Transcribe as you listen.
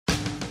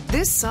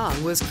This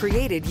song was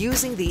created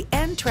using the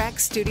N-Track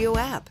Studio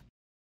app.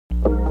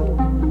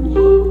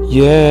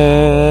 Yeah,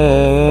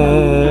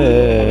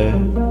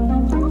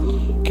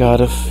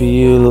 gotta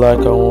feel like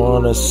I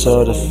wanna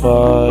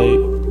certify.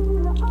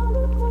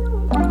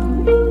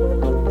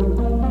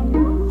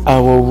 I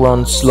will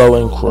run slow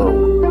and crow.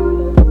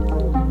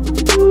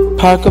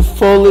 Pocket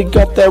fully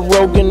got that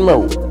Rogan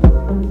mode.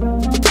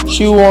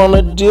 She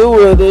wanna deal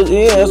with it,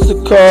 yes, the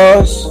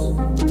cost.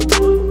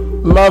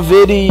 My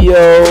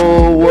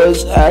video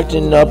was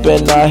acting up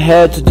and I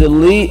had to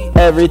delete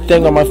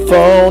everything on my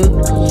phone.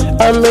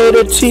 I made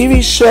a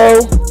TV show.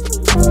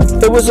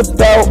 It was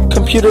about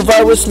computer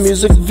virus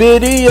music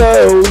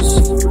videos,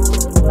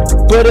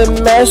 but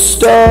it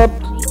messed up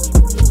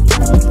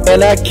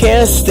and I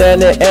can't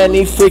stand it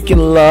any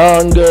freaking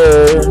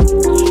longer.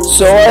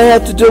 So I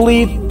had to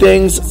delete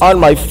things on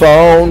my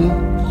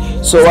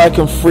phone so I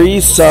can free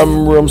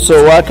some room,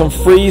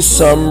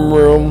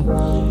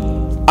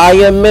 I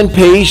am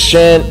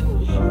impatient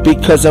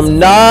because I'm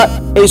not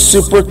a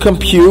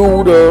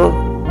supercomputer.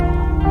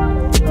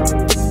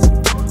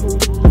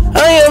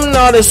 I am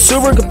not a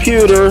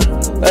supercomputer.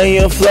 I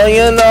am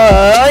flying.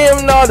 I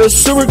am not a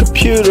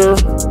supercomputer.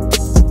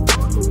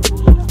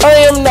 I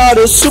am not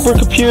a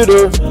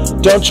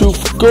supercomputer. Don't you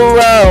fuck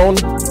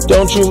around.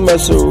 Don't you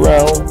mess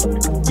around.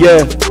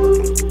 Yeah,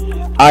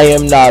 I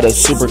am not a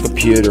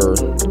supercomputer.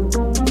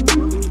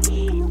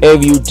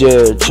 If you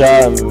dare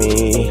try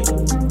me,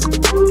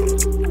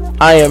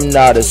 I am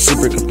not a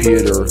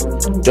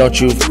supercomputer. Don't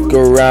you fuck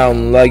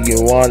around like you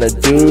wanna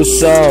do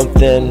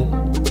something.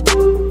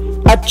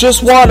 I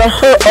just wanna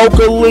hurt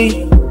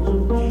Oakley,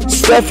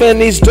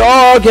 Stephanie's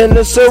dog, and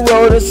the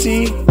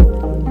sorority.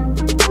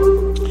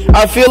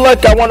 I feel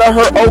like I wanna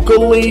hurt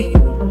Oakley.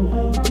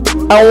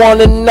 I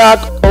wanna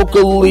knock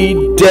Oakley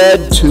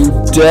dead to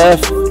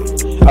death.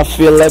 I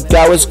feel like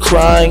I was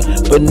crying,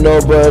 but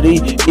nobody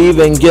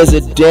even gives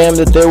a damn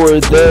that they were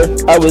there.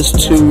 I was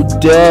too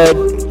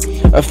dead.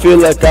 I feel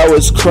like I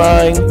was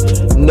crying.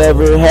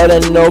 Never had a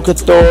no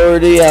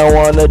authority. I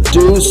wanna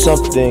do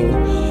something.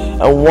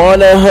 I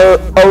wanna hurt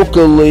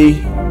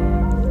Oakley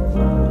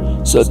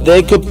so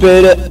they could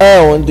pay the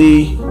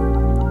L&D.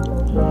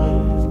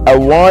 I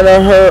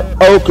wanna hurt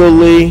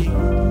Oakley.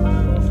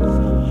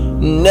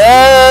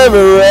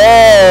 Never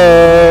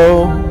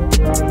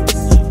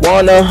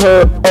wanna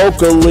hurt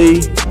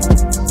Oakley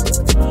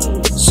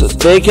so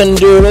they can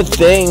do the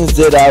things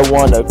that I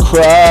wanna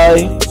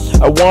cry.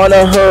 I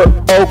wanna hurt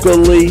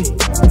Oakley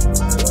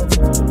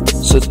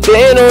so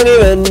they don't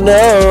even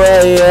know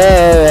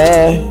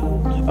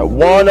I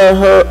wanna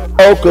hurt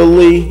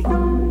Oakley.